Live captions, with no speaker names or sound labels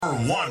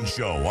one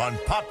show on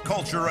pop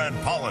culture and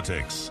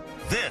politics.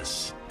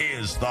 This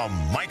is The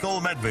Michael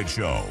Medved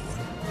Show.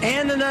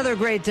 And another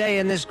great day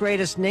in this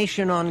greatest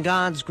nation on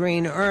God's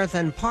green earth.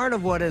 And part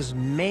of what has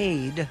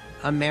made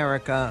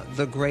America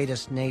the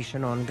greatest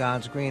nation on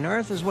God's green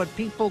earth is what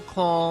people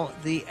call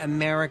the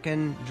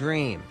American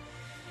dream.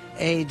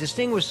 A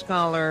distinguished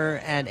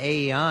scholar at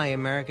AEI,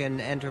 American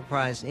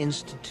Enterprise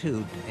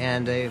Institute,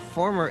 and a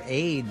former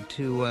aide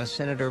to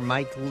Senator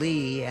Mike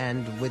Lee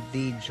and with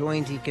the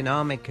Joint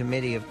Economic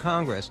Committee of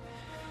Congress.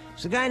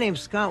 It's a guy named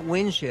Scott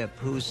Winship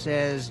who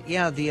says,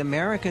 yeah, the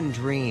American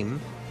dream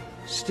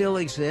still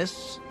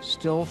exists,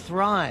 still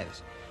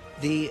thrives.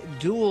 The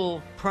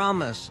dual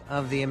promise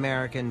of the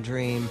American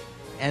dream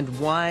and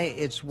why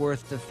it's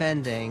worth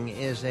defending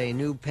is a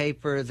new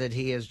paper that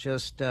he has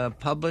just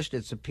published.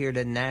 It's appeared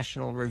in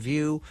National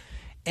Review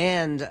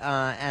and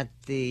at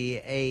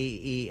the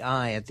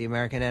AEI, at the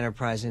American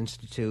Enterprise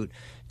Institute.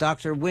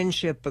 Dr.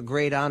 Winship, a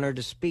great honor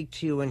to speak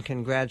to you, and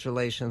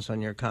congratulations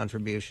on your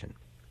contribution.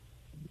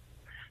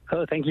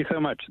 Oh, thank you so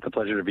much. It's a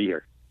pleasure to be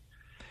here.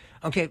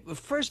 Okay,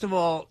 first of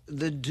all,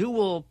 the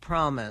dual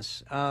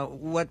promise.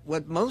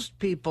 What most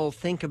people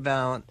think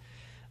about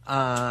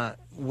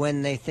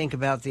when they think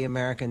about the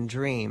American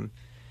dream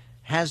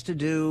has to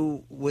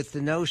do with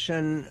the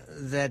notion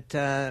that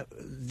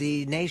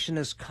the nation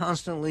is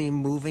constantly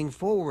moving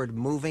forward,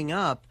 moving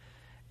up,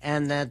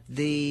 and that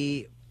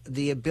the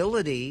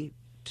ability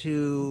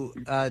to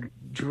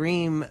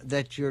dream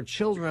that your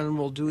children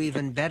will do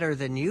even better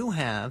than you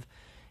have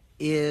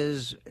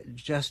is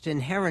just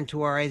inherent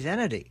to our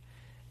identity.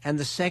 And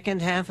the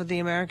second half of the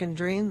American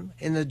dream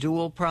in the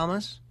dual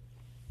promise?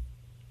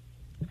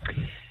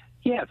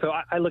 Yeah, so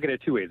I look at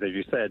it two ways. As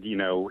you said,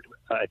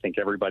 I think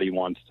everybody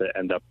wants to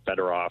end up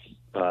better off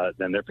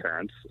than their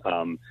parents.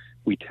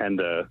 We tend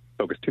to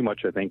focus too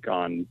much, I think,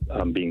 on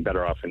being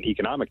better off in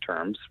economic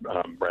terms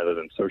rather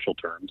than social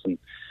terms. And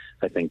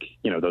I think,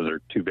 those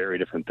are two very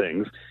different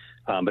things.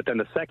 But then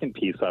the second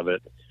piece of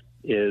it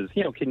is,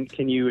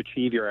 can you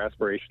achieve your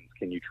aspirations?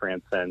 Can you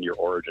transcend your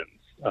origins?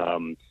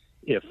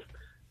 If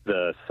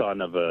the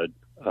son of a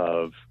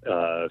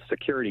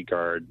security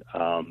guard,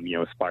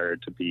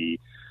 aspired to be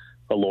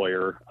a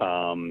lawyer,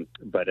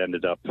 but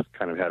ended up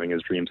kind of having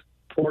his dreams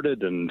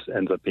thwarted and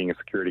ends up being a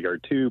security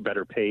guard too,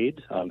 better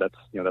paid.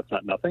 That's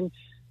not nothing.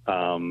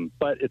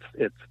 But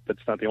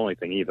it's not the only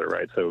thing either,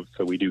 right? So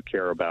we do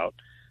care about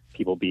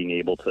people being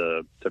able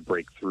to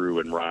break through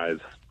and rise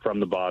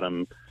from the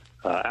bottom,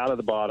 out of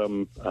the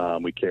bottom.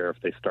 We care if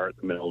they start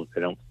in the middle, if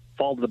they don't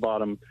fall to the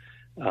bottom.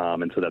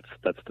 And so that's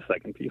the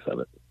second piece of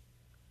it.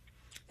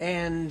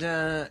 And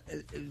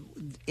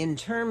in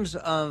terms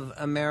of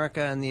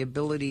America and the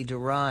ability to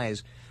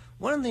rise,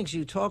 one of the things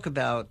you talk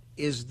about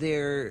is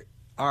there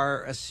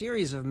are a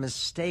series of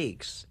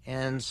mistakes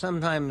and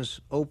sometimes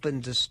open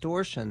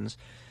distortions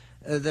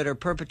that are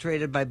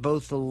perpetrated by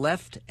both the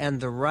left and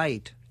the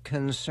right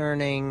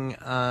concerning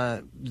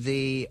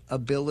the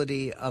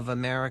ability of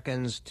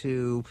Americans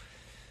to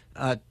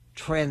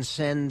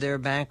transcend their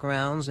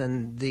backgrounds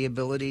and the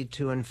ability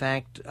to, in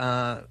fact,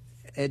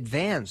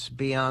 advance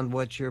beyond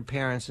what your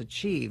parents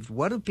achieved.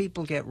 What do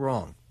people get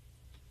wrong?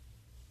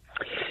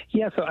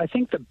 Yeah, so I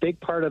think the big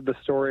part of the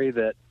story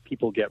that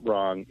people get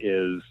wrong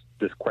is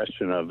this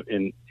question of,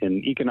 in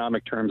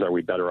economic terms, are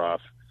we better off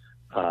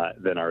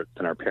than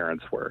our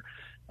parents were?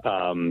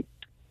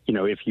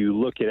 If you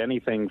look at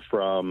anything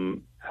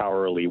from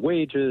hourly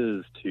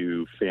wages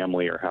to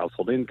family or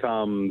household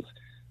incomes,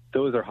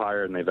 those are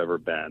higher than they've ever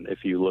been.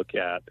 If you look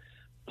at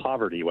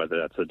poverty, whether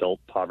that's adult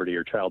poverty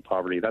or child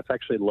poverty, that's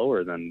actually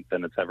lower than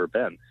it's ever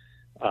been.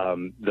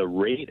 The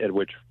rate at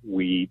which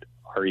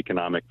our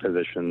economic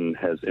position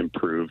has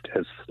improved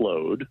has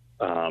slowed.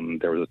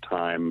 There was a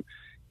time,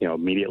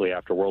 immediately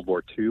after World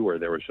War II where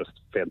there was just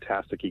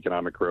fantastic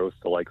economic growth,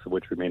 the likes of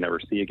which we may never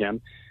see again.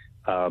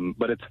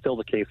 But it's still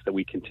the case that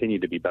we continue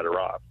to be better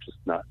off, just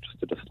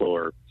at a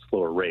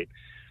slower rate.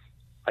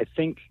 I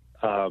think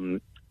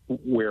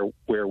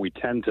where we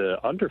tend to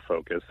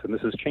underfocus, and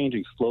this is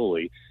changing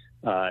slowly,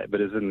 but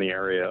is in the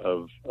area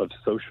of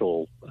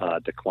social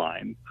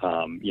decline.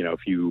 I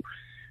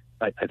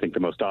think the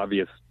most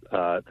obvious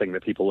thing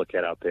that people look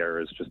at out there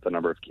is just the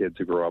number of kids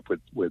who grow up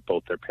with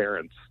both their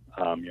parents,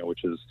 which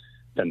has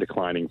been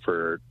declining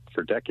for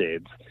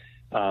decades.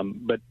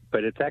 But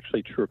it's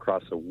actually true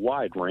across a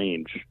wide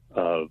range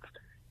of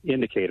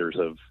indicators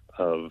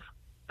of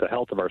the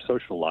health of our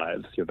social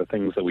lives. The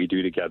things that we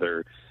do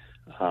together,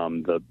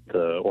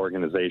 the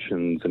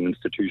organizations and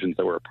institutions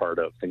that we're a part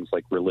of, things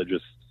like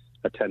religious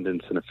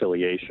attendance and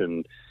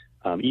affiliation,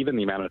 even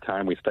the amount of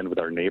time we spend with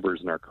our neighbors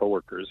and our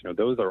coworkers,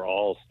 those are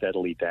all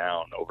steadily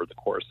down over the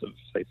course of,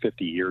 say,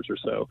 50 years or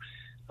so.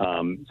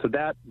 So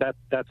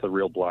that's a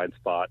real blind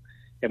spot.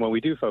 And when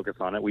we do focus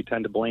on it, we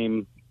tend to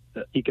blame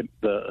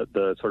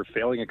the sort of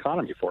failing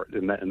economy for it,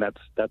 and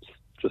that's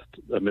just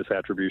a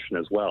misattribution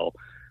as well.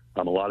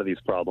 A lot of these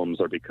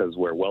problems are because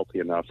we're wealthy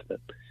enough that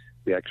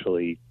we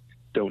actually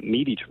don't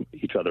need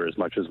each other as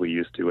much as we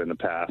used to in the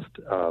past,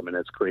 and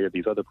it's created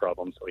these other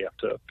problems that we have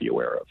to be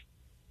aware of.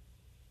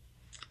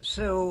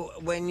 So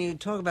when you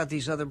talk about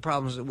these other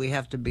problems that we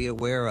have to be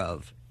aware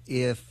of,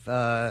 if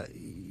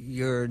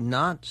you're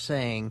not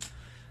saying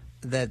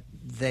that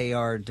they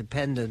are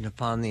dependent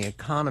upon the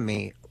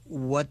economy,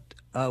 what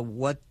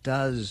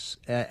does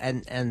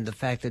and the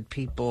fact that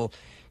people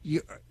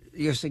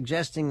you're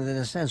suggesting that in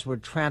a sense we're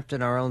trapped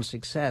in our own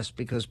success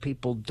because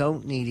people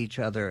don't need each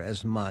other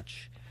as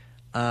much.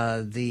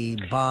 The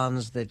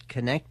bonds that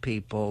connect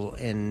people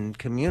in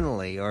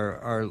communally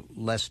are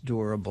less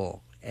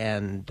durable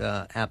and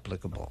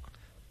applicable.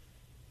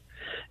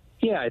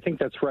 Yeah, I think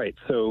that's right.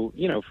 So,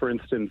 for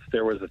instance,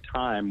 there was a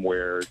time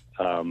where,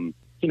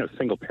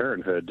 single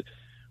parenthood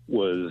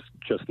was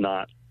just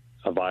not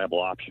a viable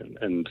option.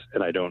 And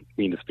I don't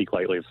mean to speak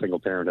lightly of single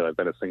parenthood. I've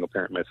been a single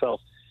parent myself.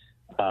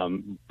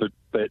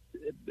 But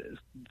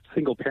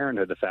single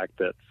parenthood, the fact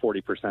that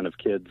 40% of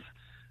kids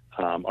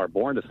are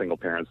born to single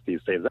parents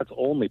these days, that's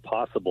only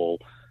possible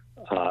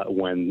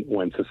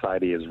when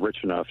society is rich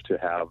enough to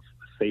have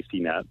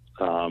safety net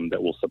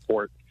that will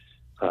support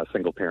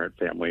single parent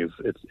families.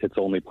 It's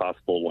only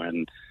possible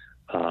when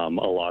a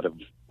lot of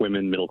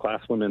women, middle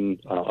class women,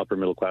 upper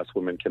middle class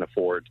women can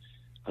afford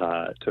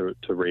to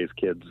raise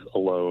kids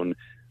alone.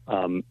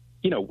 The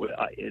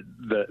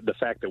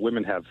fact that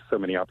women have so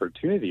many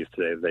opportunities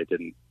today that they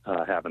didn't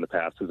have in the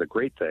past is a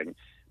great thing,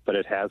 but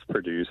it has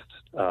produced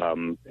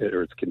or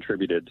it's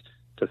contributed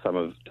to some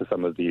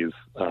of these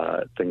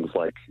things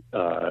like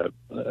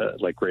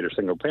greater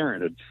single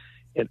parenthood.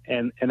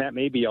 And that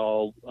may be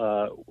all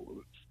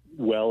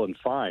well and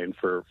fine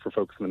for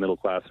folks in the middle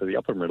class or the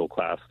upper middle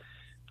class,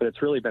 but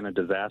it's really been a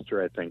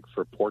disaster, I think,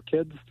 for poor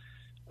kids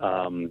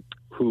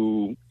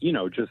who,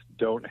 just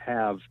don't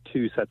have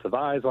two sets of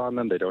eyes on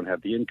them. They don't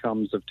have the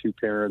incomes of two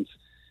parents.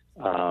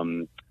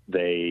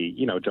 They,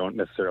 don't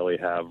necessarily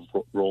have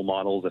role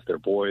models if they're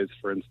boys,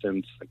 for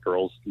instance.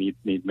 Girls need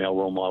male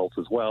role models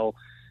as well.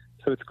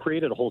 So it's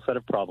created a whole set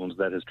of problems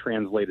that has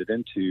translated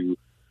into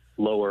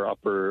lower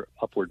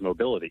upward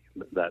mobility,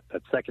 that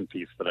second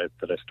piece that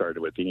I started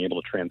with, being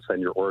able to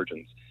transcend your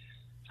origins.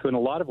 So in a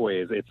lot of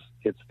ways,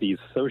 it's these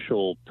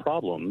social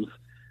problems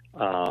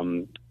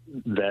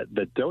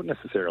that don't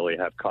necessarily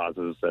have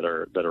causes that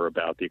are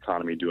about the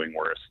economy doing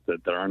worse,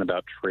 that aren't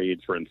about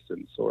trade, for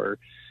instance, or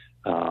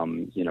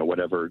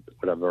whatever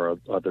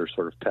other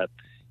sort of pet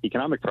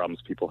economic problems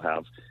people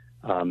have.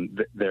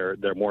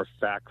 They're more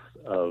facts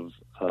of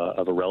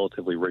a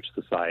relatively rich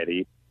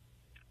society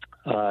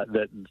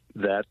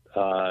that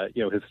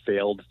has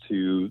failed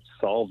to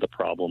solve the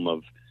problem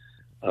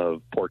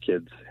of poor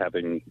kids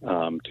having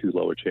too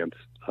low a chance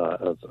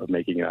of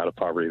making it out of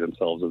poverty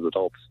themselves as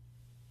adults.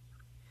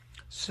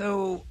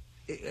 So,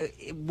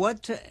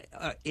 what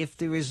if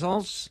the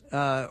results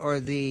or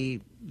the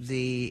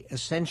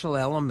essential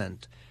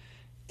element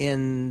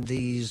in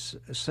these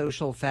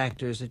social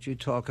factors that you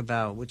talk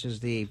about, which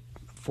is the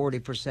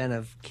 40%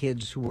 of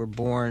kids who were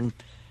born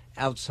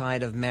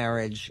outside of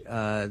marriage,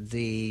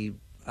 the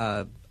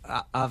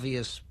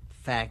obvious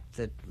fact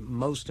that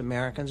most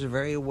Americans are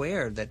very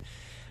aware that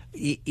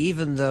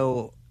even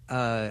though,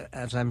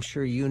 as I'm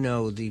sure you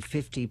know, the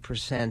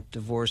 50%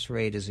 divorce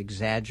rate is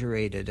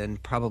exaggerated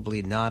and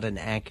probably not an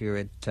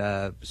accurate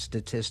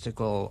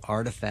statistical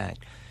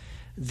artifact,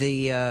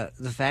 the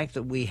fact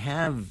that we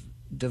have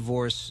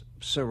divorce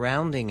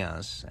surrounding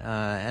us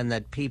and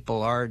that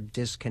people are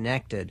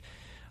disconnected,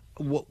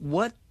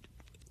 what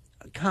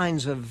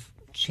kinds of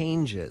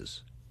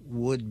changes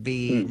would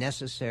be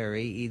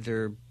necessary,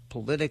 either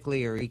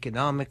politically or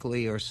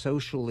economically or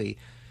socially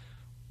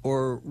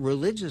or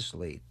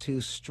religiously, to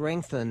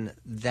strengthen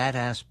that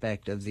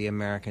aspect of the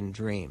American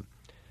dream,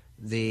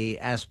 the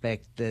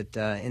aspect that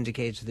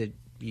indicates that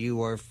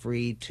you are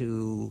free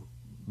to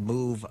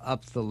move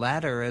up the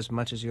ladder as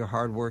much as your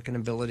hard work and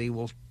ability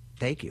will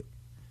take you?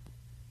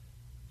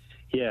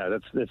 Yeah,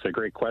 that's a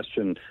great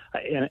question.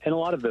 And a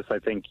lot of this, I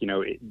think,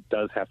 it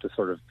does have to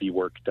sort of be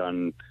work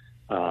done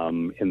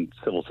in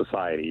civil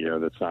society.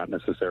 That's not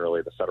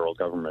necessarily the federal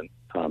government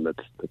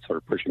that's sort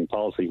of pushing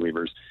policy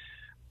levers.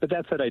 But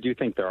that said, I do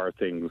think there are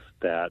things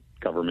that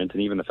government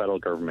and even the federal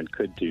government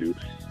could do.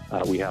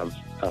 We have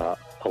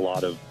a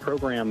lot of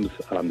programs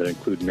that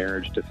include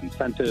marriage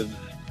disincentives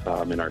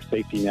in our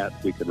safety net.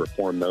 We could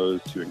reform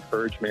those to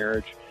encourage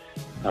marriage.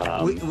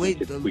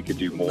 We could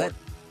do more.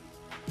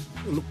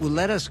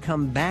 Let us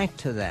come back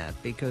to that,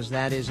 because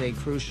that is a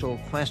crucial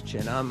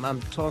question.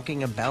 I'm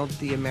talking about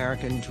the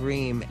American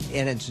dream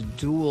and its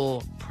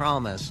dual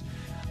promise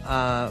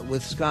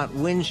with Scott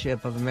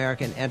Winship of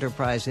American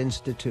Enterprise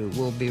Institute.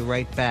 We'll be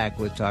right back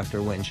with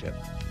Dr. Winship.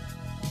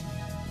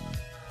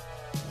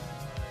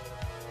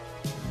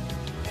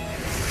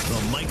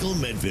 The Michael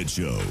Medved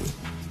Show.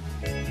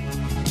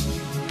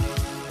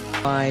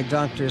 By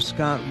Dr.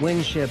 Scott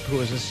Winship, who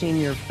is a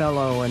senior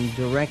fellow and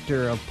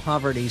director of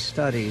poverty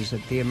studies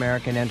at the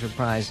American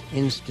Enterprise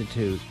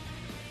Institute,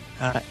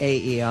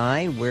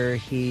 AEI, where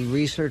he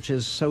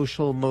researches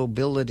social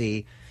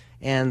mobility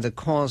and the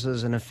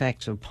causes and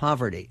effects of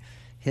poverty.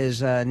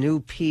 His new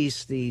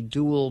piece, The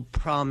Dual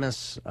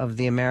Promise of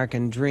the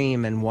American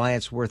Dream and Why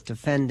It's Worth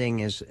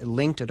Defending, is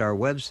linked at our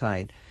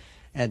website.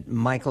 at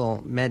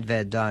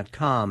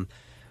michaelmedved.com.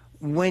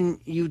 When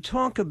you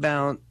talk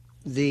about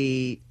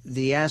the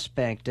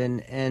aspect,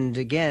 and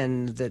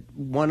again, that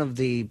one of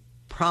the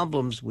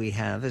problems we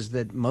have is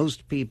that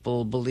most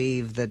people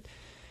believe that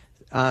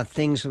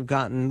things have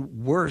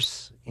gotten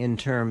worse in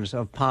terms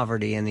of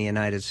poverty in the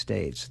United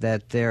States,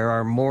 that there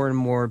are more and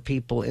more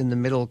people in the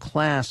middle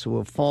class who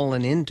have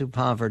fallen into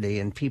poverty,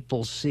 and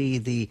people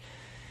see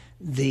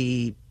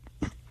the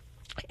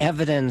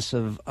evidence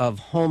of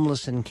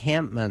homeless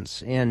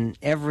encampments in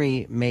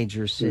every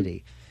major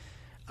city.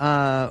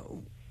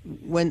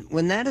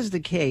 When that is the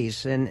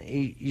case, and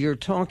you're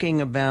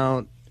talking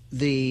about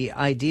the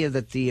idea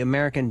that the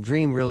American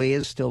dream really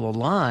is still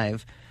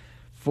alive,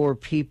 for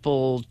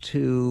people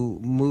to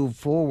move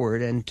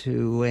forward and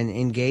to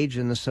engage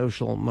in the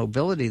social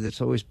mobility that's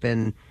always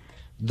been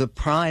the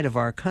pride of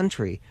our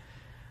country.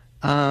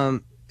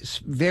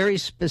 Very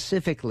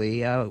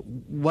specifically,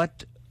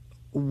 what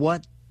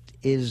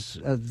is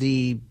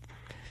the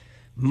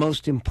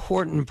most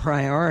important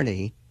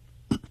priority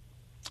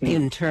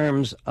in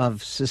terms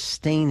of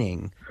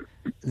sustaining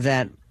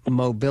that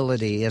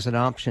mobility as an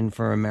option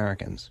for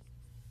Americans?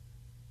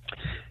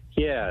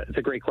 Yeah, it's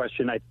a great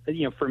question.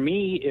 For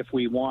me, if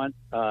we want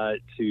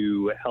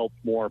to help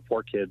more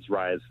poor kids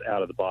rise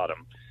out of the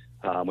bottom,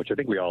 which I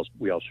think we all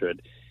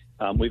should,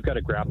 we've got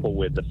to grapple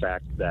with the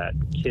fact that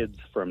kids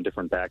from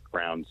different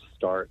backgrounds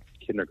start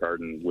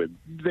kindergarten with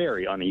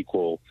very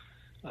unequal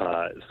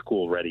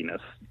school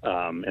readiness,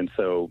 and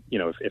so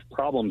if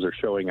problems are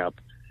showing up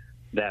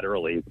that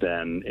early,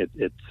 then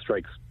it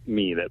strikes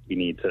me that we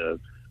need to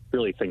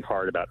really think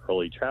hard about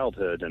early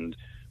childhood and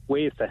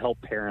ways to help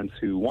parents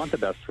who want the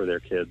best for their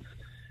kids,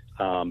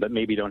 but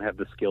maybe don't have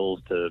the skills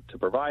to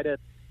provide it.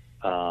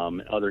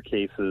 In other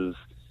cases,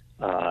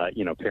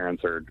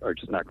 parents are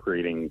just not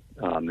creating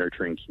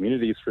nurturing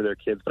communities for their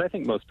kids. But I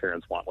think most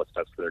parents want what's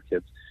best for their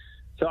kids.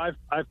 So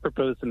I've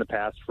proposed in the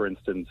past, for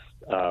instance,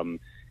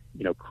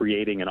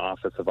 creating an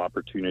office of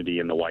opportunity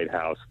in the White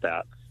House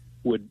that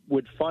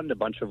would fund a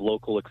bunch of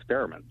local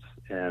experiments,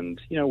 and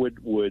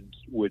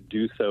would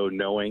do so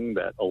knowing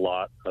that a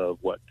lot of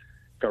what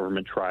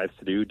government tries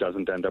to do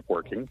doesn't end up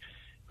working,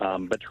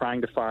 but trying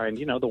to find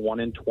the 1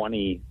 in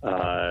 20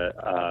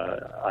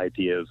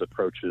 ideas,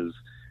 approaches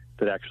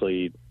that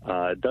actually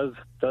does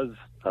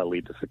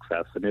lead to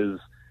success and is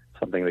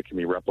something that can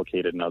be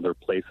replicated in other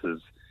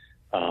places.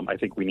 I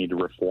think we need to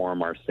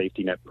reform our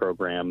safety net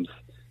programs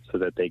so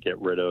that they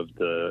get rid of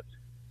the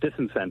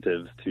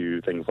disincentives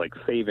to things like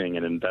saving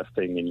and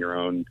investing in your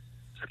own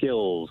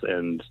skills,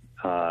 and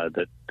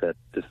that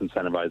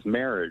disincentivize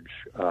marriage,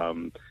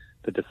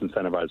 that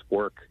disincentivize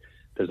work.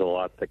 There's a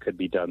lot that could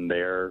be done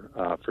there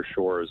for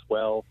sure as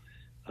well.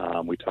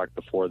 We talked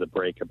before the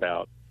break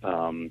about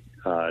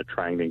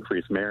trying to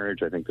increase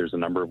marriage. I think there's a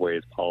number of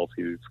ways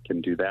policies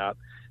can do that.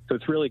 So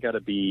it's really got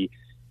to be,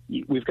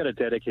 we've got to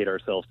dedicate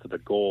ourselves to the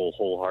goal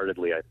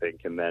wholeheartedly, I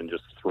think, and then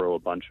just throw a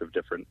bunch of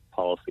different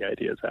policy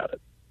ideas at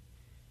it.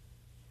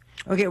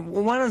 Okay,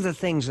 well, one of the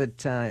things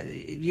that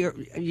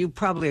you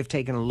probably have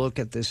taken a look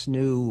at this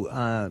new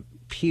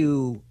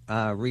Pew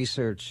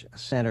Research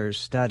Center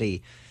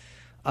study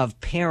of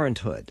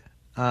parenthood,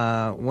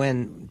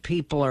 when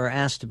people are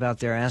asked about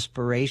their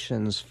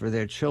aspirations for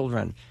their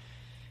children.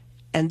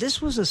 And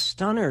this was a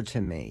stunner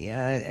to me.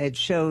 It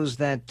shows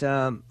that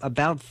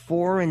about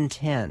 4 in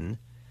 10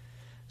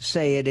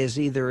 say it is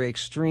either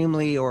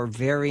extremely or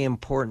very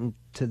important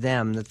to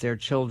them that their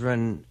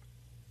children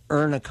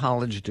earn a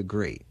college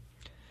degree.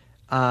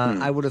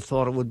 I would have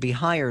thought it would be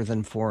higher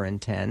than 4 in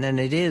 10, and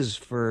it is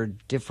for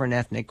different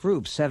ethnic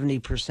groups.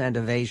 70%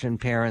 of Asian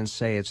parents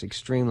say it's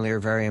extremely or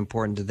very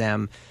important to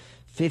them.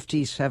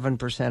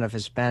 57% of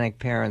Hispanic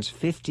parents,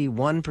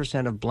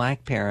 51% of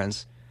black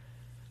parents.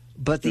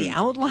 But the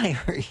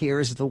outlier here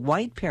is the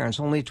white parents.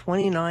 Only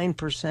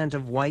 29%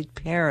 of white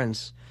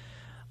parents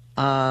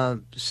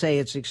say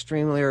it's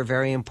extremely or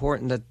very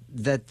important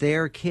that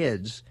their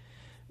kids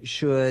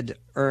should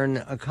earn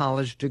a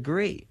college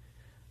degree.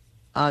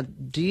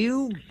 Do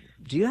you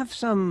have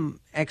some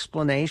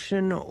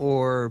explanation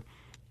or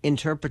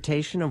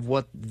interpretation of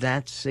what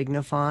that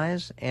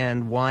signifies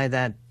and why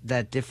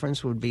that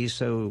difference would be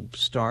so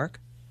stark?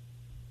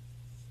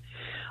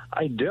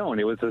 I don't.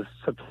 It was a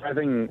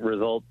surprising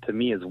result to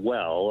me as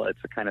well.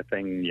 It's the kind of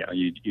thing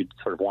you'd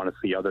sort of want to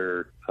see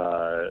other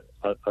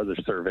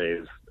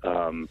surveys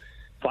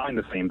find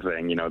the same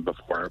thing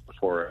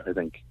before I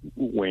think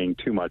weighing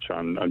too much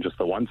on just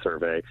the one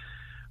survey.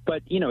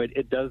 But,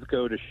 it does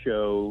go to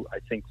show, I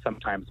think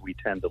sometimes we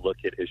tend to look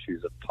at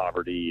issues of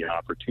poverty and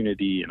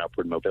opportunity and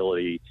upward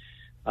mobility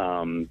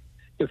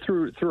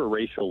through a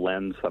racial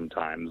lens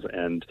sometimes.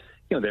 And,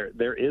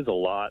 there is a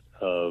lot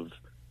of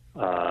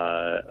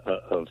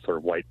sort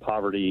of white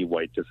poverty,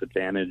 white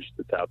disadvantage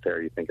that's out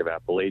there. You think of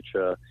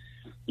Appalachia,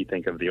 you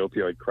think of the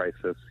opioid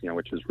crisis,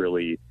 which has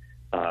really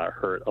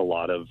hurt a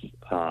lot of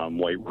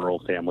white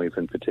rural families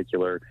in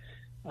particular.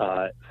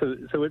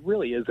 So it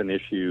really is an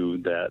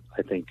issue that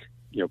I think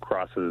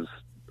crosses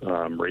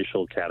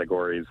racial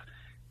categories,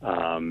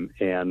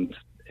 and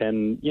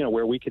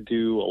where we could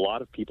do a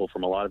lot of people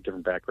from a lot of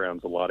different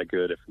backgrounds a lot of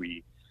good if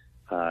we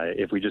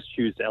just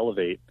choose to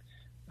elevate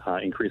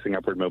increasing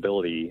upward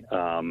mobility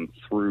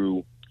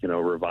through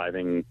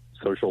reviving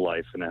social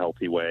life in a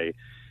healthy way.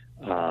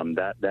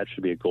 That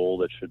should be a goal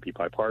that should be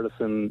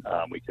bipartisan.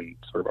 We can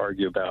sort of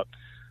argue about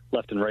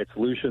left and right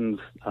solutions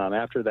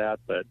after that,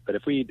 but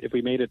if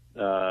we made it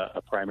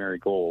a primary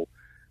goal,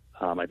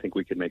 I think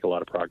we could make a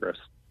lot of progress.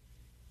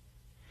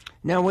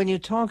 Now, when you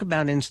talk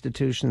about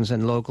institutions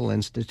and local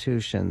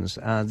institutions,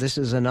 this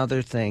is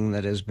another thing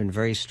that has been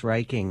very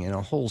striking in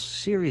a whole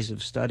series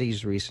of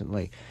studies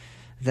recently,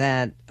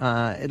 that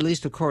at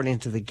least according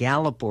to the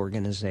Gallup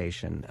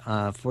organization,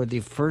 for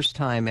the first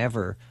time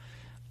ever,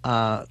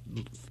 under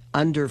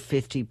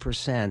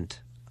 50%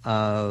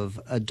 of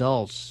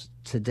adults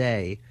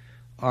today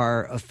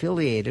are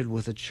affiliated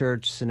with a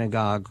church,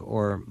 synagogue,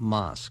 or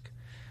mosque.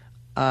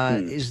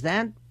 Is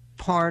that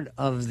part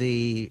of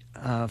the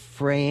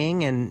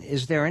fraying, and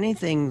is there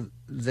anything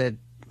that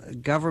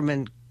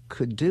government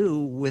could do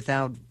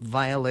without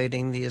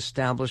violating the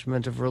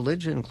establishment of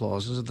religion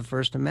clauses of the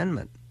First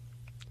Amendment?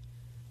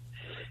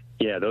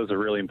 Yeah, those are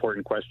really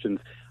important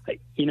questions.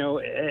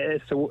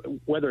 So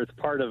whether it's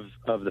part of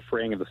the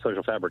fraying of the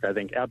social fabric, I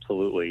think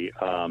absolutely.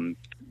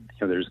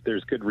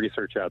 There's good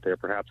research out there.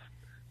 Perhaps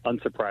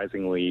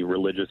unsurprisingly,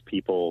 religious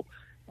people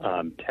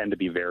tend to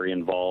be very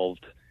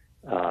involved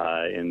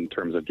in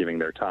terms of giving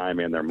their time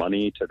and their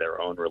money to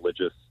their own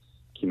religious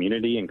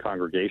community and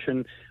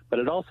congregation. But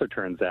it also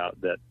turns out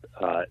that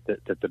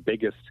the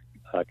biggest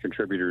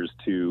contributors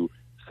to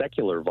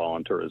secular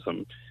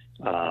voluntarism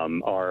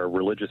are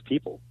religious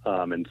people.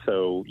 And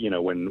so,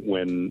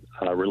 when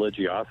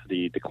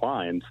religiosity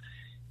declines,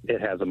 it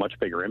has a much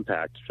bigger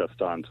impact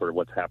just on sort of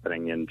what's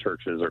happening in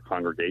churches or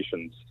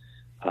congregations.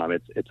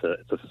 It's a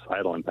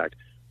societal impact.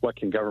 What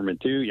can government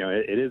do?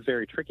 It is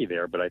very tricky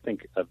there, but I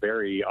think a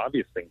very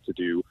obvious thing to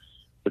do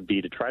would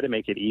be to try to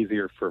make it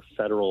easier for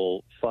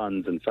federal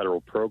funds and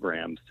federal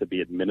programs to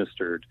be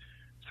administered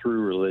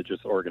through religious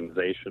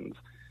organizations.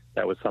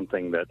 That was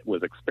something that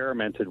was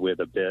experimented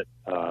with a bit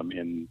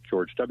in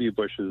George W.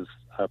 Bush's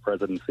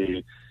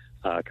presidency,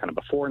 kind of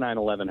before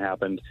 9/11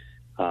 happened.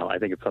 I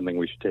think it's something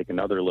we should take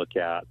another look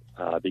at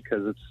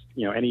because it's,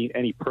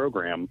 any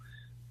program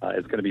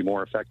is going to be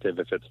more effective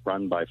if it's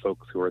run by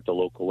folks who are at the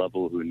local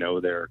level who know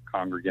their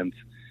congregants,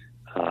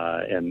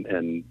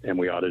 and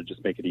we ought to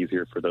just make it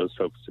easier for those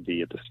folks to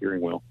be at the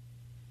steering wheel.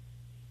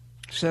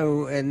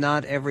 So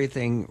not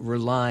everything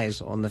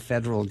relies on the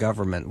federal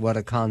government. What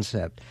a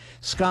concept.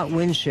 Scott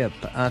Winship,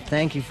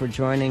 thank you for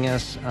joining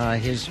us.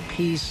 His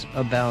piece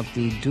about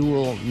the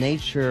dual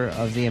nature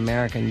of the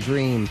American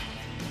dream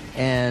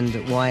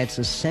and why it's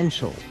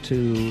essential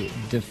to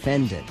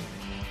defend it.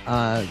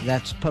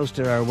 That's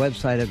posted on our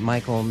website at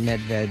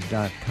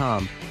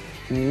michaelmedved.com.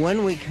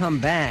 When we come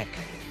back,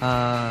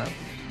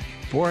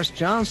 Boris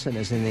Johnson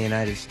is in the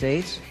United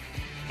States,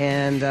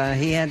 and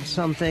he had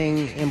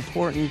something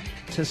important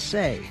to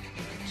say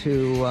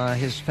to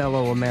his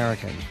fellow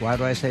Americans. Why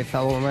do I say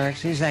fellow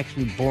Americans? He's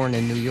actually born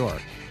in New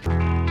York.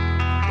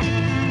 I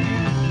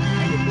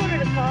just wanted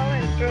to call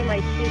and throw my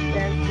 2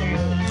 cents in.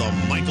 The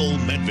Michael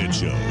Medved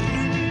Show.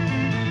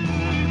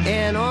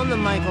 And on the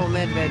Michael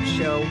Medved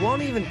Show,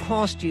 won't even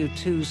cost you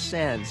 2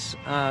 cents.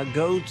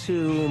 Go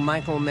to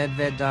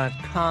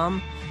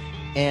michaelmedved.com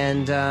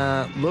and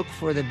look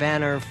for the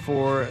banner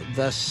for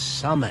the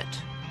summit.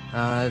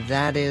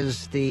 That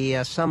is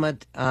the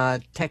Summit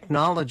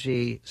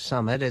Technology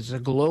Summit. It's a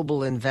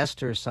global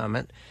investor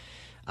summit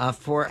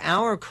for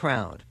our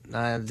crowd.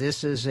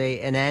 This is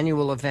an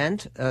annual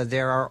event.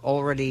 There are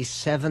already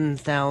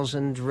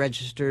 7,000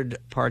 registered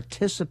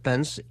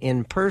participants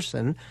in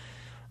person,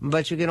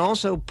 but you can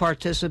also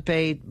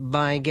participate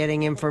by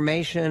getting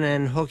information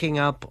and hooking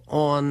up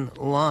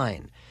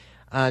online.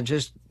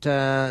 Just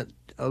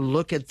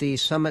look at the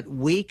Summit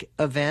Week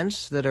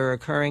events that are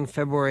occurring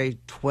February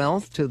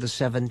 12th to the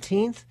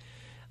 17th.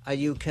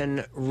 You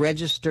can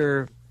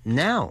register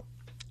now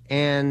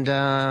and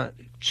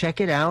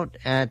check it out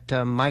at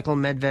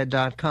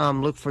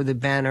michaelmedved.com. Look for the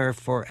banner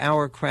for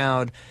our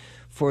crowd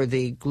for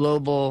the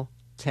Global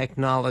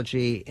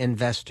Technology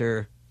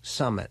Investor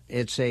Summit.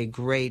 It's a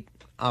great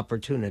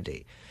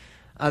opportunity.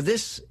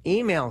 This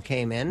email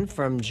came in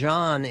from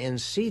John in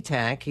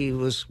SeaTac. He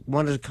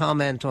wanted to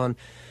comment on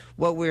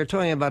what we were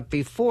talking about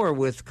before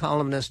with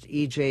columnist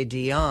E.J.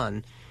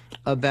 Dionne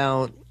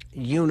about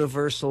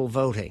universal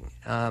voting,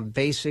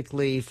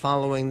 basically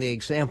following the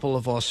example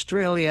of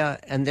Australia.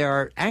 And there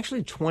are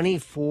actually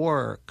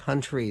 24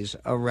 countries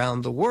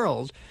around the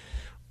world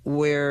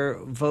where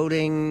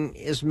voting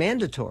is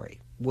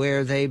mandatory,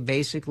 where they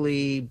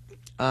basically,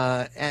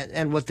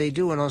 and what they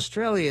do in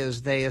Australia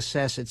is they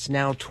assess it's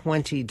now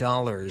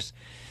 $20,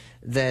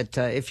 that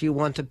if you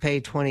want to pay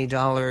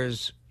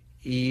 $20,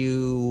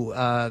 you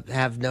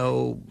have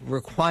no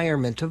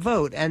requirement to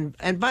vote.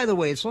 And by the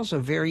way, it's also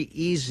very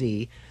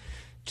easy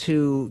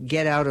to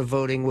get out of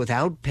voting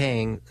without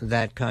paying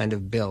that kind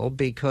of bill,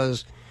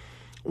 because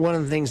one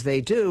of the things they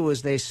do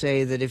is they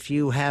say that if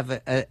you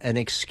have an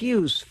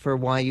excuse for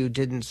why you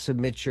didn't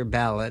submit your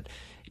ballot,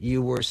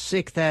 you were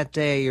sick that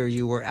day, or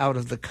you were out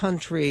of the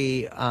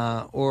country,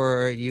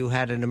 or you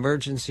had an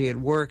emergency at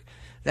work,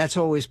 that's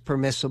always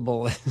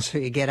permissible, and so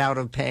you get out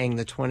of paying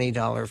the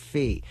 $20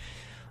 fee.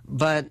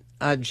 But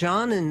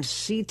John in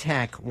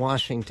SeaTac,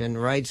 Washington,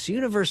 writes,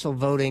 universal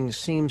voting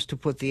seems to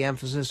put the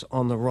emphasis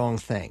on the wrong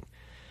thing.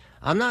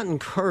 I'm not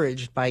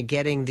encouraged by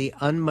getting the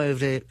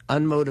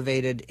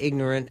unmotivated,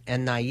 ignorant,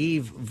 and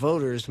naive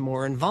voters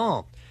more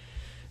involved.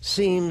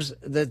 Seems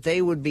that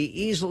they would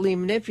be easily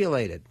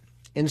manipulated.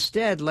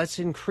 Instead, let's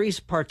increase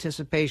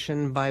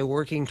participation by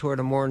working toward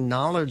a more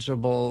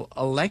knowledgeable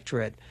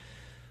electorate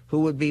who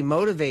would be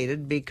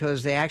motivated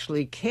because they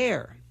actually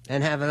care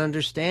and have an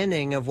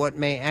understanding of what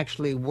may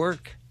actually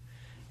work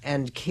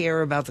and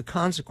care about the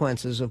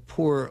consequences of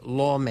poor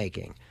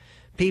lawmaking.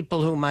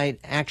 People who might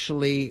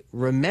actually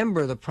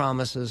remember the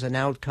promises and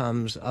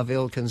outcomes of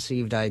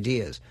ill-conceived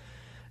ideas.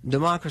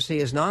 Democracy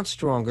is not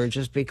stronger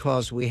just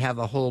because we have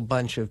a whole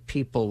bunch of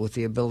people with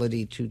the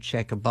ability to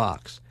check a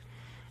box.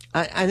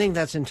 I think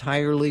that's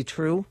entirely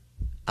true.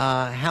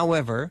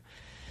 However,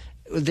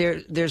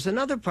 there's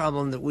another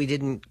problem that we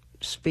didn't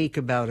speak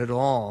about at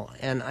all,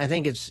 and I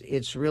think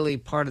it's really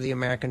part of the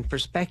American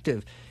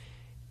perspective,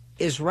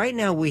 is right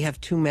now we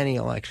have too many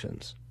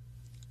elections.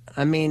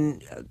 I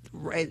mean,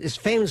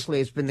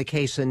 famously, it's been the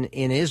case in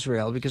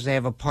Israel because they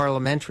have a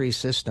parliamentary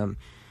system.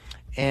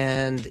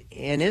 And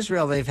in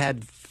Israel, they've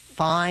had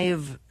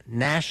 5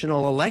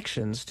 national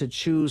elections to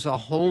choose a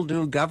whole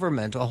new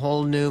government,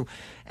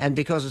 and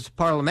because it's a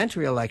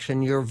parliamentary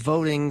election, you're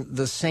voting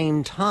the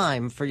same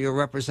time for your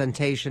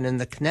representation in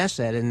the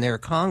Knesset, in their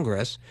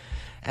Congress,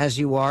 as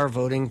you are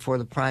voting for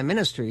the prime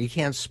minister. You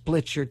can't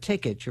split your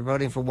ticket. You're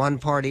voting for one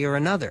party or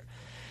another.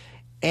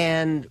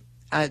 And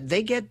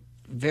they get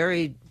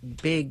very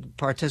big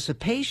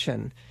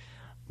participation,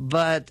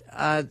 but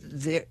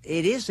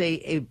it is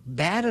a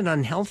bad and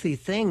unhealthy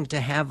thing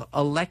to have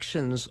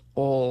elections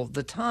all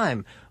the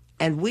time.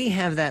 And we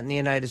have that in the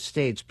United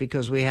States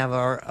because we have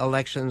our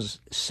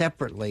elections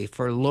separately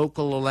for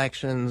local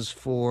elections,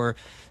 for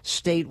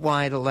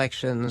statewide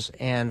elections,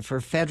 and for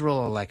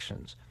federal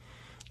elections.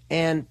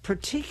 And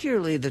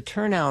particularly the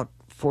turnout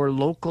for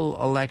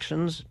local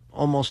elections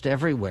almost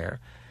everywhere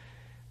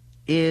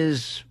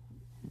is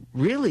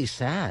really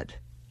sad.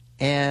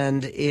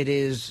 And it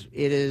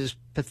is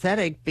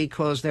pathetic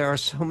because there are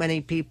so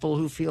many people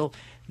who feel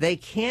they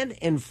can't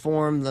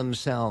inform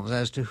themselves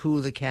as to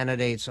who the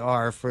candidates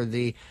are for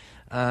the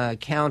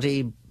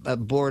county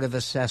board of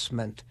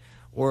assessment,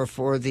 or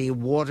for the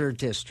water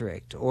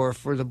district, or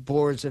for the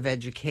boards of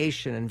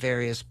education in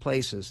various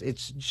places.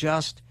 It's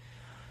just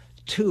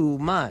too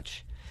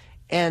much.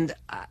 And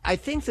I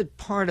think that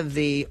part of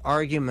the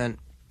argument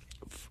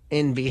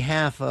in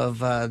behalf of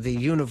the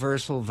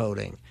universal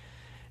voting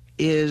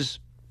is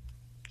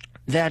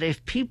that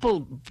if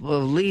people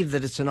believe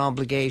that it's an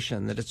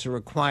obligation, that it's a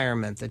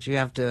requirement, that you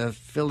have to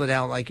fill it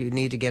out like you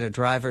need to get a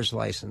driver's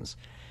license,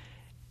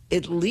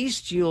 at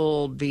least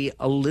you'll be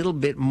a little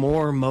bit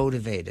more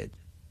motivated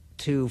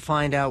to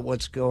find out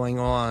what's going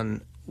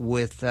on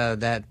with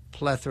that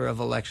plethora of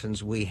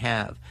elections we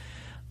have.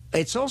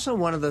 It's also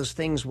one of those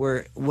things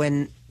where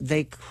when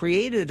they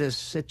created a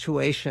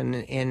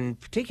situation,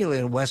 particularly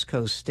in West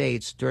Coast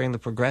states during the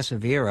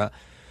Progressive era,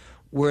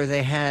 where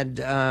they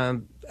had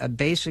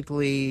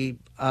basically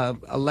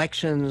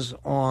elections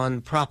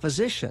on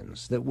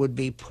propositions that would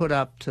be put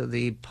up to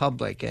the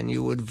public, and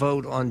you would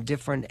vote on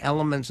different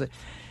elements.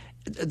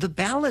 The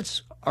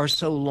ballots are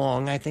so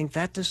long, I think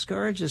that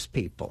discourages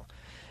people.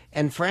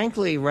 And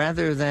frankly,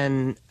 rather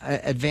than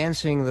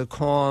advancing the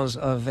cause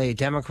of a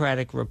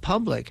democratic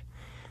republic,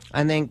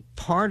 I think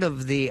part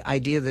of the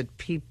idea that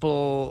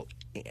people,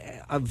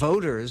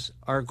 voters,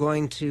 are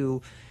going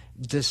to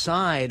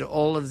decide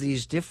all of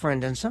these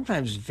different and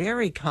sometimes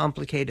very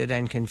complicated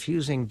and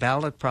confusing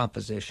ballot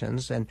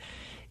propositions, and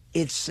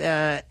it's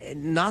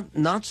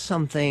not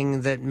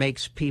something that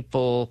makes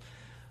people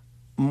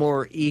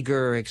more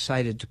eager or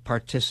excited to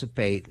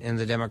participate in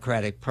the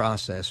democratic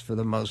process for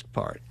the most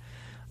part.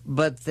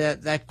 But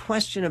that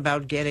question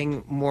about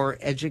getting more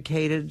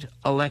educated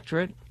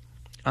electorate,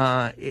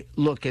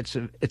 look, it's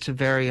a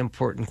very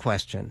important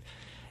question,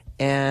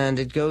 and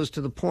it goes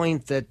to the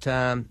point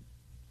that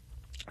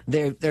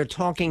they're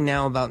talking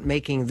now about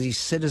making the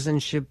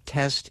citizenship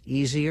test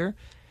easier.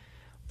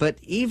 But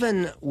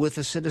even with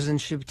the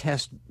citizenship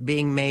test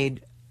being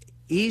made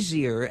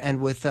easier and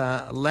with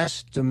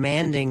less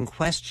demanding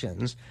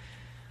questions,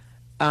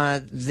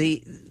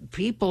 the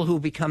people who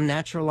become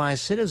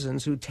naturalized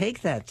citizens who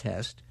take that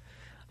test,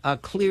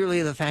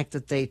 clearly the fact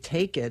that they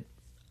take it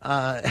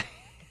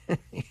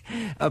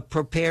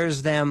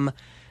prepares them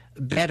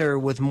better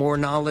with more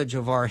knowledge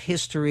of our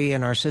history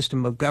and our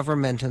system of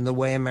government and the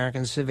way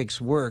American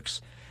civics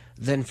works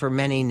than for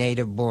many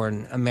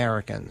native-born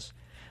Americans.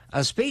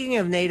 Speaking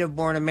of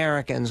native-born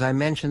Americans, I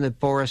mentioned that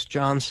Boris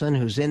Johnson,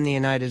 who's in the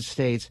United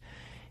States,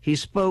 he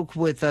spoke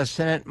with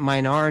Senate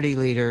Minority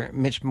Leader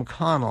Mitch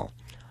McConnell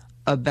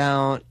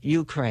about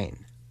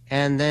Ukraine.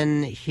 And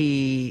then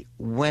he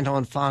went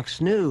on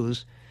Fox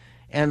News,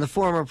 and the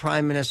former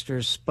prime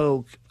minister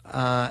spoke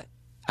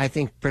I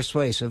think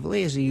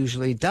persuasively, as he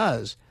usually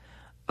does,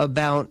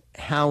 about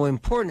how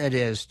important it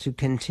is to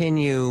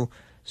continue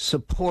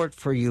support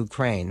for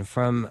Ukraine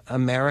from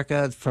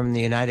America, from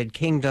the United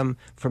Kingdom,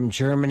 from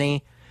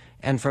Germany,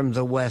 and from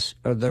the West,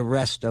 or the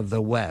rest of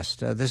the West.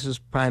 This is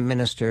Prime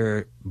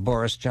Minister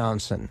Boris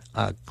Johnson,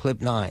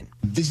 clip 9.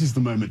 This is the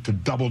moment to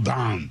double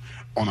down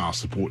on our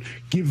support,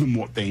 give them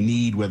what they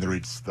need, whether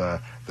it's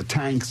the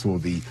tanks or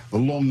the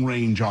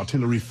long-range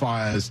artillery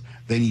fires.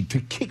 They need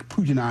to kick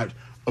Putin out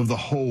of the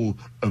whole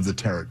of the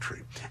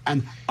territory.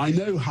 And I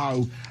know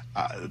how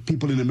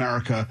people in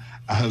America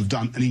have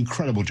done an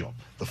incredible job.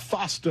 The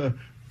faster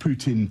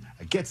Putin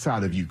gets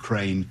out of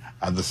Ukraine,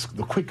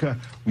 the quicker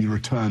we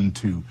return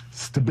to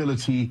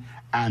stability,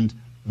 and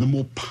the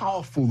more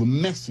powerful the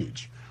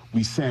message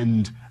we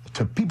send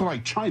to people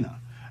like China.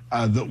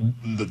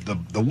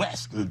 The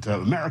West,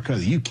 America,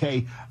 the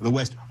UK, the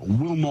West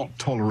will not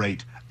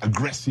tolerate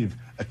aggressive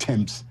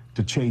attempts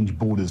to change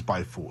borders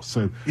by force.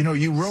 So, you know,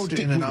 you wrote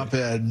in an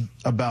op-ed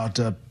about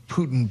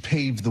Putin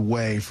paved the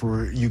way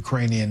for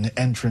Ukrainian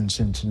entrance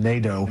into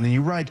NATO. And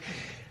you write,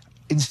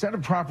 instead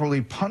of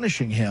properly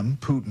punishing him,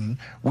 Putin,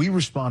 we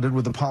responded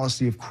with a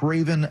policy of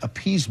craven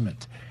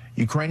appeasement.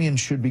 Ukrainians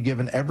should be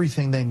given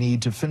everything they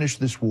need to finish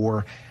this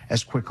war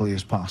as quickly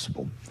as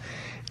possible.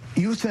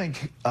 You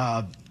think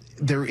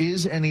there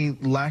is any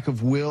lack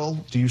of will?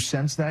 Do you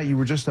sense that? You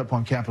were just up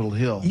on Capitol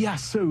Hill. Yeah,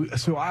 so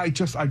I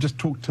just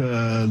talked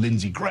to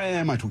Lindsey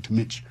Graham, I talked to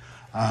Mitch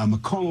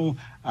McConnell,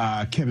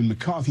 Kevin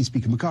McCarthy,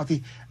 Speaker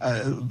McCarthy,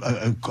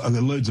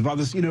 loads of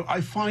others. You know,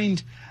 I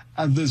find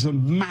there's a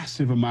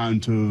massive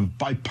amount of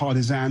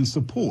bipartisan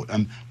support.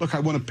 And look, I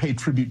want to pay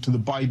tribute to the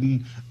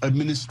Biden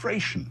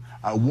administration.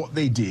 What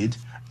they did,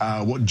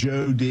 what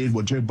Joe did,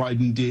 what Joe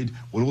Biden did,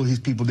 what all his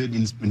people did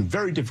in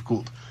very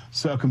difficult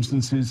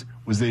circumstances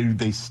was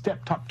they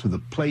stepped up to the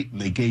plate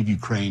and they gave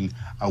Ukraine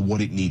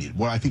what it needed.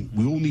 What I think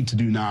we all need to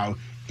do now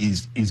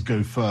is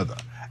go further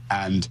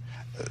and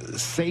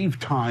save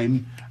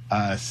time,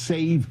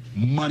 save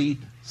money,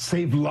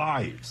 save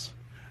lives,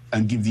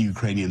 and give the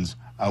Ukrainians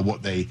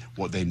what they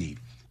need.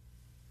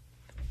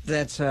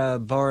 That's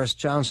Boris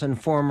Johnson,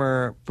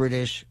 former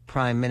British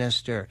Prime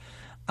Minister.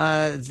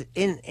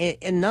 In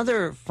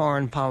another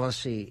foreign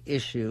policy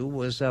issue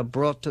was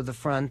brought to the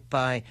front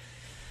by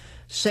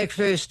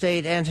Secretary of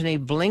State Antony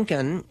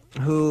Blinken,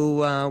 who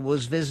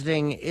was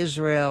visiting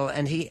Israel,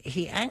 and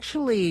he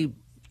actually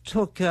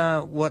took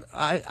what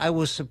I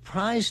was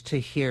surprised to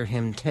hear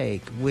him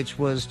take, which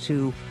was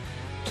to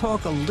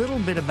talk a little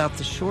bit about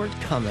the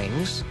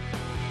shortcomings,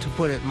 to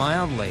put it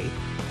mildly,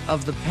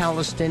 of the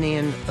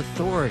Palestinian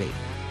Authority.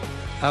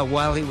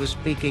 While he was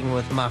speaking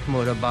with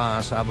Mahmoud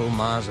Abbas, Abu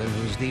Mazen,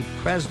 who's the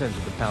president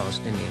of the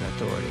Palestinian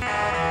Authority.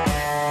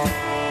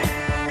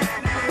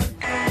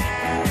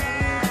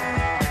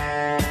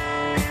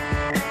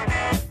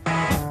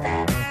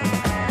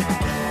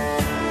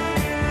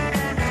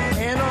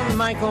 And on the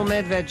Michael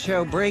Medved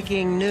Show,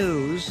 breaking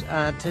news.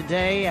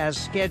 Today, as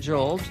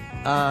scheduled,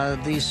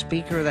 the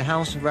Speaker of the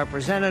House of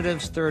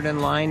Representatives, third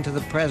in line to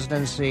the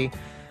presidency,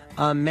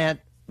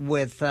 met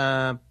with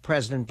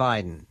President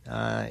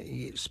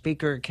Biden.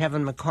 Speaker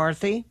Kevin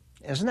McCarthy,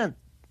 isn't it?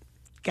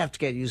 You have to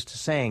get used to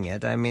saying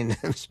it. I mean,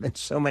 it's been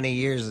so many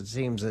years, it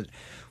seems, that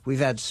we've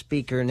had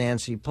Speaker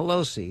Nancy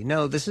Pelosi.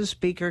 No, this is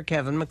Speaker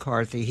Kevin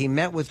McCarthy. He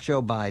met with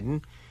Joe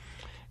Biden,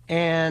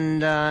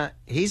 and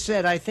he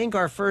said, I think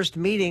our first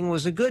meeting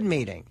was a good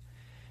meeting.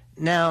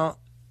 Now,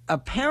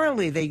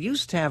 apparently they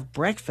used to have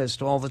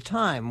breakfast all the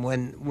time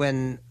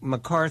when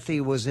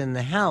McCarthy was in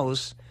the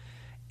House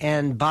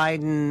and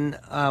Biden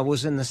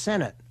was in the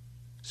Senate.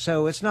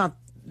 So it's not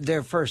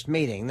their first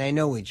meeting. They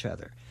know each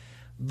other.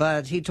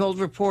 But he told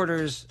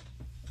reporters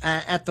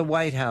at the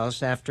White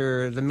House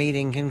after the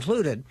meeting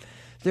concluded,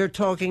 they're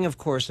talking, of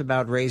course,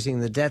 about raising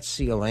the debt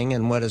ceiling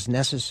and what is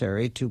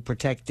necessary to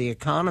protect the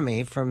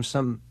economy from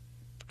some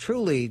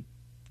truly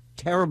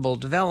terrible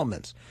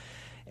developments.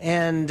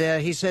 And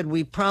he said,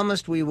 we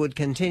promised we would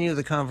continue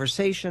the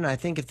conversation. I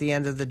think at the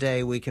end of the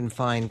day, we can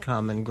find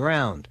common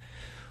ground.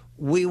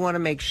 We want to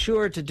make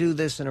sure to do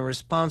this in a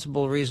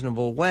responsible,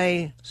 reasonable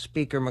way,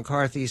 Speaker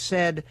McCarthy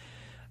said,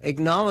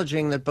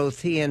 acknowledging that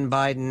both he and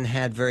Biden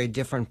had very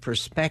different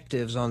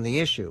perspectives on the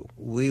issue.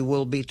 We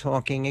will be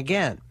talking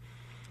again.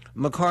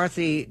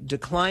 McCarthy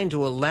declined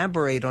to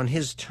elaborate on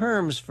his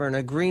terms for an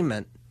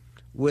agreement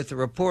with the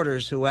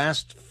reporters who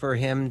asked for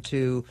him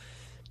to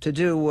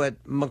do what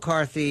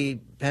McCarthy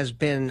has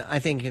been, I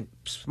think,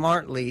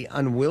 smartly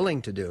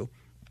unwilling to do,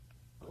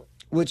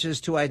 which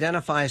is to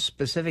identify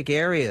specific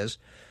areas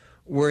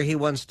where he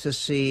wants to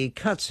see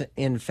cuts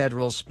in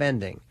federal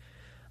spending.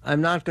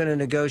 I'm not going to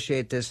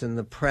negotiate this in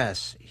the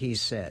press, he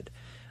said.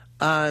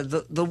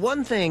 The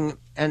one thing,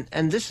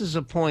 and this is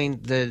a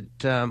point that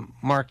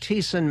Mark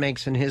Thiessen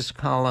makes in his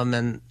column,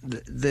 and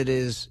that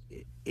is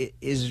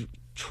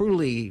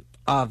truly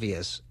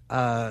obvious.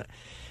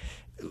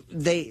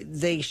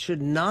 They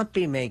should not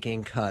be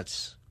making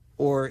cuts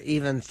or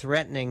even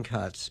threatening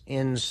cuts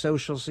in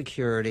Social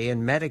Security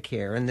and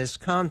Medicare in this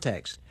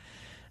context.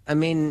 I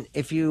mean,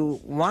 if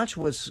you watch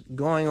what's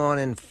going on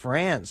in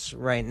France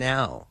right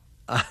now,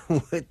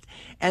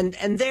 and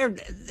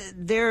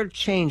their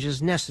change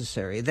is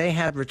necessary. They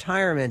had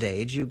retirement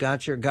age. You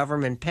got your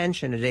government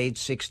pension at age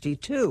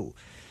 62.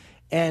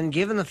 And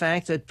given the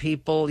fact that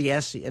people,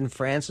 yes, in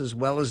France as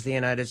well as the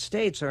United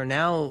States, are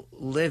now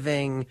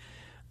living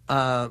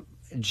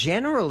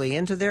generally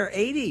into their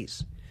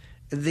 80s,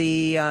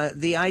 the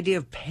idea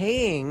of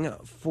paying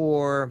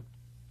for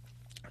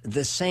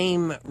the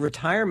same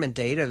retirement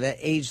date of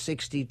age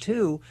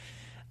 62,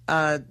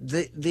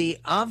 the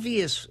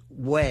obvious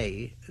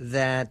way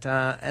that,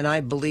 and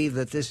I believe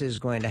that this is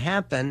going to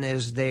happen,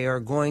 is they are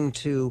going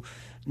to,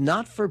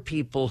 not for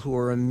people who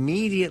are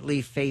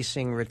immediately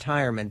facing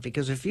retirement,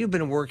 because if you've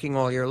been working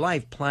all your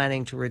life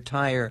planning to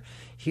retire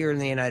here in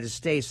the United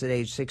States at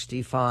age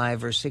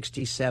 65 or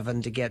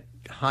 67 to get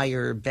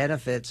higher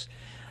benefits,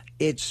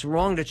 it's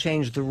wrong to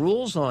change the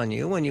rules on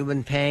you when you've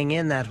been paying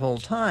in that whole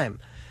time.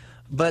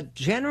 But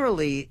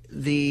generally,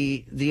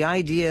 the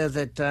idea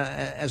that,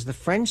 as the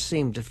French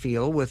seem to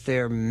feel with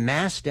their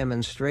mass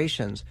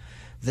demonstrations,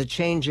 that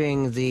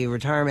changing the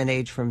retirement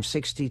age from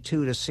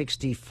 62 to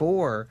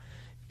 64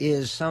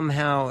 is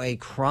somehow a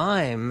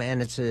crime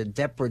and it's a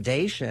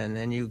depredation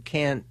and you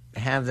can't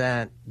have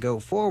that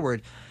go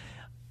forward.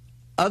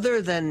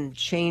 Other than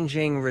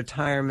changing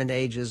retirement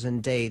ages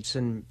and dates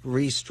and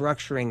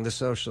restructuring the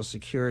Social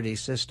Security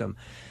system,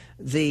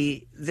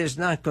 there's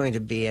not going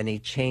to be any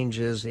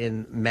changes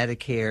in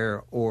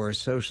Medicare or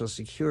Social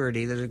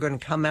Security that are going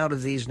to come out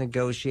of these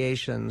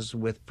negotiations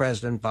with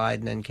President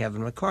Biden and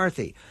Kevin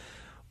McCarthy.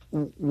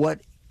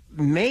 What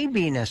may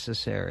be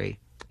necessary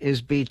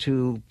is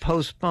to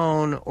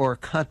postpone or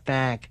cut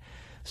back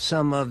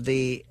some of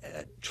the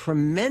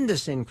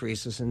tremendous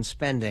increases in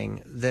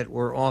spending that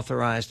were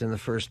authorized in the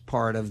first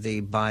part of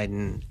the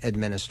Biden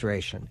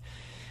administration.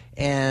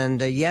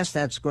 And yes,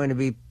 that's going to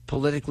be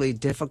politically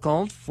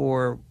difficult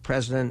for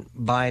President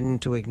Biden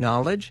to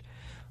acknowledge,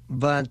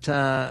 but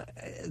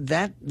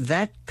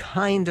that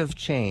kind of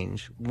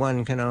change,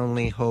 one can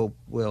only hope,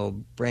 will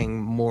bring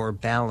more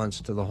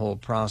balance to the whole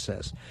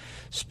process.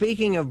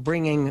 Speaking of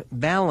bringing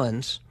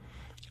balance,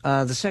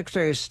 the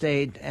Secretary of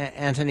State,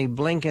 Antony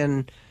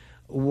Blinken,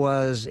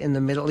 was in the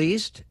Middle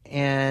East,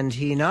 and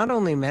he not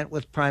only met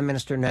with Prime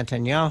Minister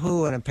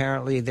Netanyahu, and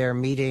apparently their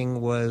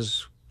meeting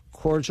was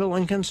cordial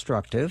and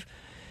constructive,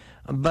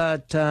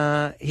 but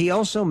he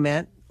also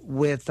met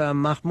with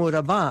Mahmoud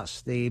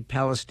Abbas, the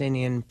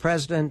Palestinian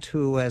president,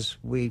 who, as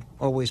we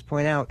always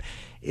point out,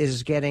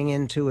 is getting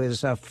into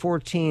his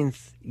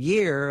 14th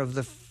year of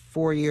the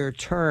four-year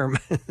term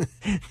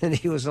that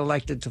he was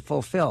elected to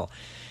fulfill.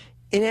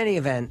 In any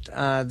event,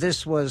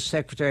 this was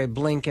Secretary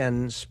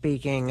Blinken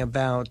speaking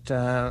about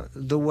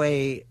the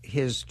way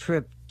his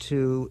trip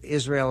to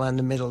Israel and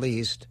the Middle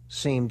East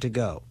seemed to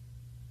go.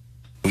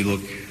 We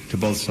look to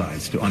both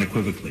sides to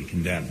unequivocally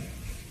condemn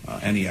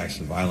any acts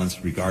of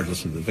violence,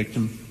 regardless of the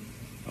victim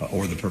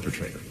or the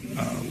perpetrator.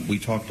 We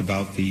talked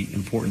about the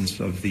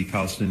importance of the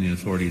Palestinian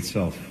Authority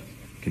itself,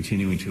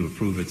 continuing to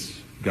improve its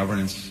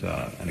governance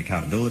and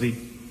accountability,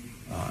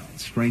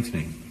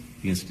 strengthening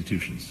the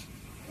institutions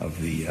of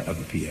the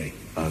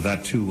PA.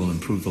 That too will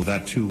improve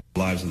the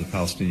lives of the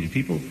Palestinian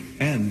people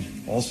and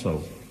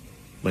also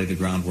lay the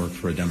groundwork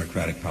for a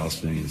democratic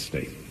Palestinian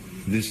state.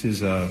 This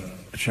is a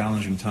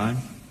challenging time.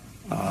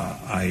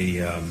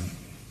 I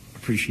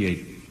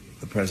appreciate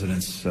the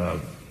President's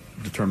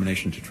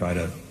determination to try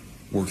to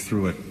work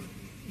through it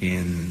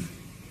in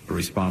a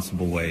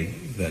responsible way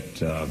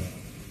that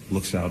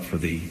looks out for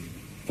the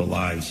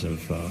lives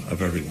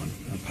of everyone,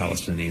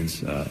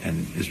 Palestinians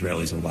and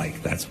Israelis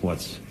alike. That's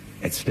what's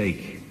at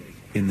stake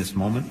in this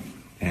moment,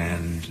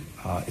 and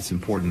it's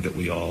important that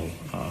we all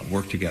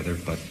work together,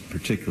 but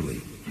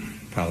particularly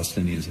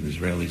Palestinians and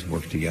Israelis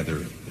work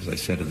together, as I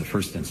said in the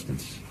first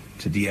instance,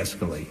 to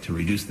de-escalate, to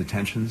reduce the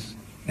tensions,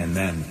 and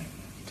then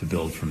to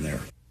build from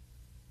there.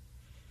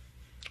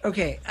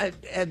 Okay,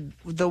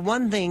 the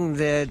one thing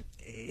that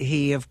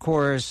he, of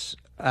course,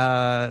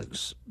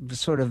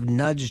 sort of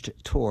nudged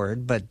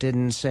toward, but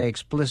didn't say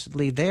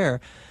explicitly there,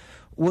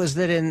 was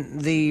that in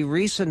the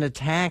recent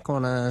attack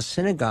on a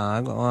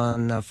synagogue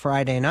on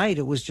Friday night,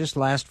 it was just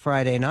last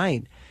Friday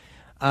night,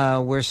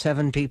 where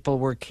 7 people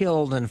were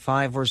killed and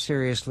 5 were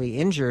seriously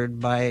injured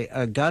by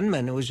a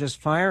gunman who was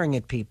just firing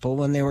at people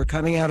when they were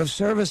coming out of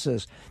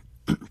services.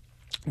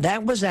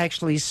 That was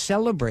actually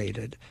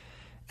celebrated,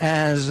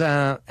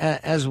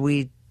 as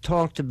we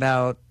talked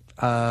about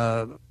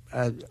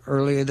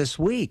earlier this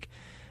week.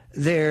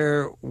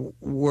 There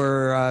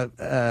were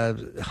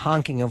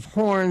honking of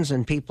horns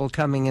and people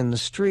coming in the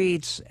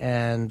streets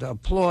and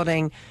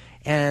applauding.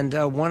 And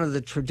one of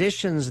the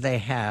traditions they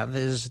have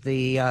is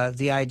the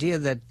idea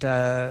that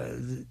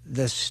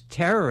this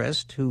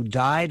terrorist who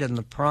died in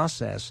the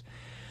process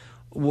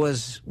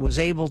was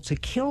able to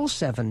kill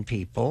 7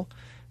 people.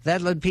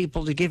 That led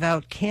people to give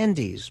out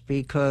candies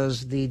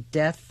because the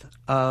death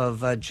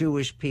of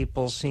Jewish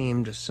people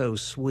seemed so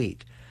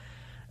sweet.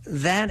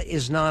 That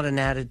is not an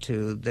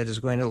attitude that is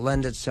going to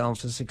lend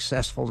itself to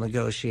successful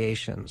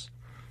negotiations.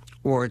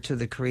 or to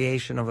the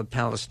creation of a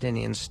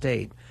Palestinian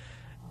state.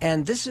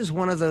 And this is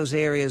one of those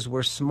areas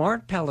where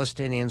smart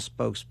Palestinian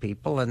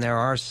spokespeople, and there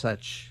are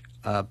such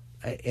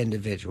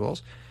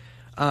individuals,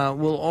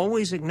 will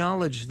always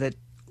acknowledge that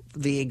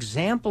the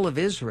example of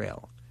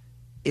Israel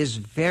is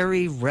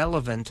very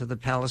relevant to the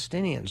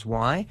Palestinians.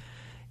 Why?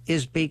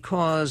 Is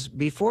because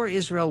before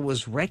Israel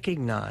was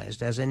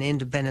recognized as an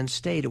independent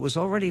state, it was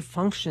already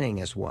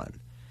functioning as one.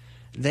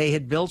 They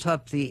had built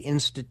up the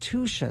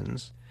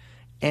institutions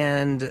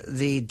and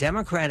the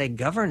democratic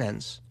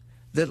governance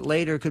that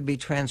later could be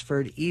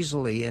transferred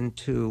easily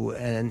into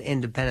an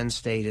independent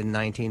state in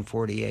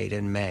 1948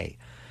 in May.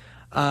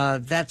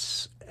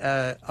 That's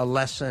a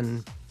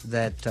lesson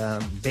that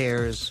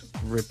bears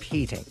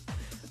repeating.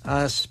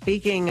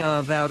 Speaking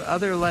about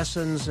other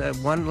lessons,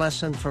 one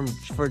lesson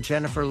for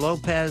Jennifer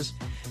Lopez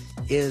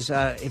is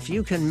if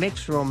you can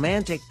mix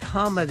romantic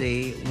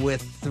comedy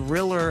with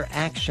thriller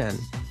action,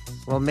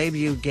 well, maybe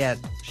you get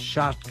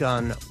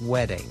Shotgun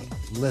Wedding.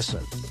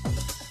 Listen.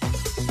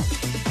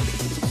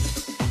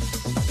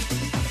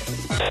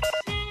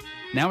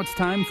 Now it's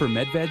time for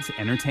Medved's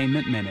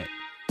Entertainment Minute.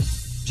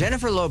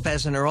 Jennifer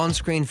Lopez and her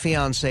on-screen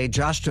fiancé,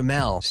 Josh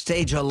Duhamel,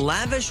 stage a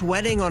lavish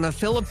wedding on a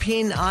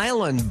Philippine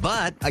island,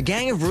 but a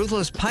gang of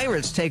ruthless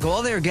pirates take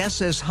all their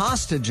guests as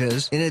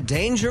hostages in a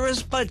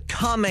dangerous but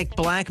comic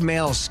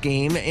blackmail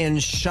scheme in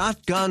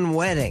Shotgun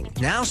Wedding,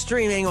 now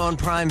streaming on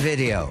Prime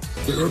Video.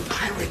 They were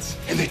pirates,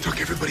 and they took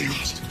everybody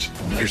hostage.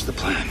 Here's the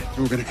plan.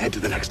 We're going to head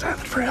to the next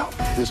island for help.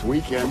 This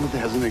weekend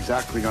hasn't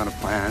exactly gone to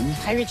plan.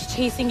 Pirates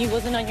chasing you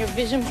wasn't on your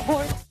vision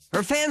board.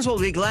 Her fans will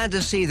be glad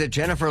to see that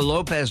Jennifer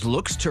Lopez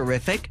looks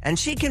terrific, and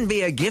she can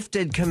be a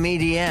gifted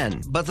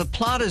comedian. But the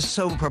plot is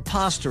so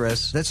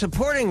preposterous that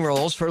supporting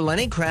roles for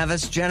Lenny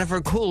Kravitz, Jennifer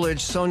Coolidge,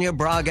 Sonia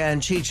Braga,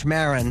 and Cheech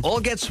Marin all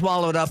get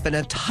swallowed up in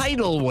a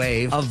tidal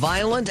wave of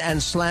violent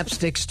and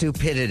slapstick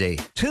stupidity.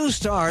 2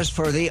 stars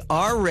for the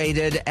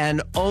R-rated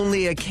and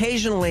only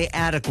occasionally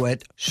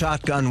adequate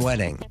Shotgun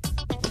Wedding.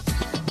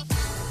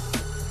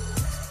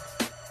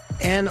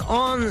 And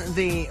on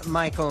the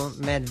Michael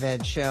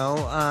Medved Show,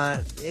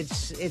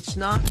 it's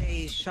not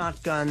a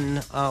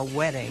shotgun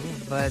wedding,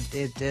 but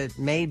it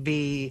may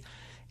be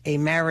a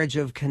marriage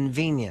of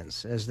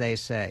convenience, as they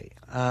say.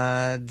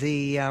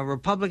 The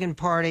Republican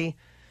Party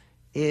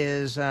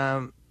is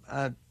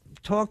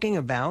talking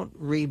about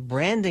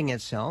rebranding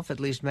itself,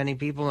 at least many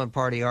people in the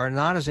party are,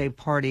 not as a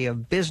party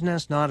of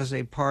business, not as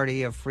a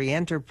party of free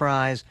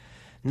enterprise,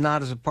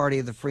 not as a party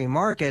of the free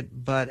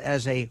market, but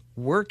as a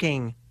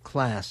working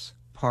class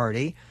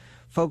party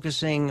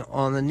focusing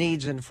on the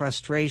needs and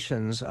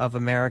frustrations of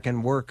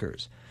American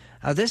workers.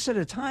 This at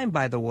a time,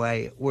 by the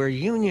way, where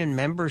union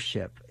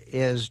membership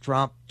is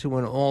dropped to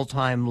an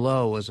all-time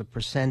low as a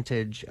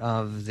percentage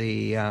of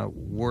the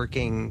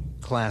working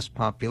class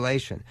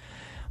population.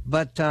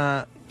 But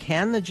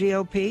can the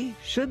GOP,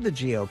 should the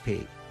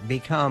GOP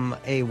become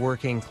a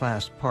working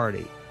class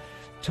party?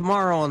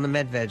 Tomorrow on the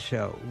Medved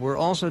Show, we're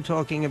also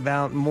talking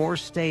about more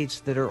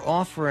states that are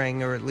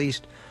offering, or at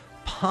least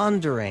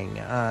pondering,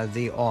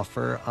 the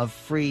offer of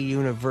free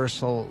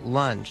universal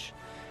lunch.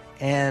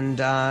 And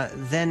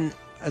then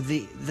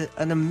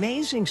an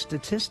amazing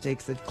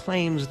statistic that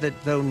claims that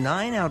though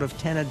 9 out of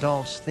 10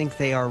 adults think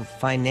they are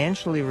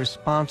financially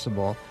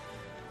responsible,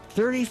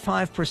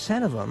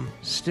 35% of them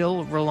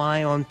still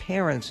rely on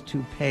parents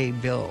to pay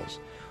bills.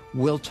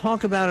 We'll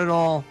talk about it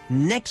all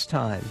next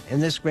time in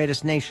this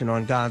greatest nation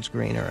on God's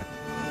green earth.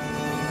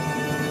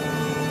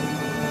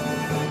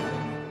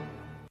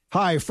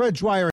 Hi, Fred Dwyer.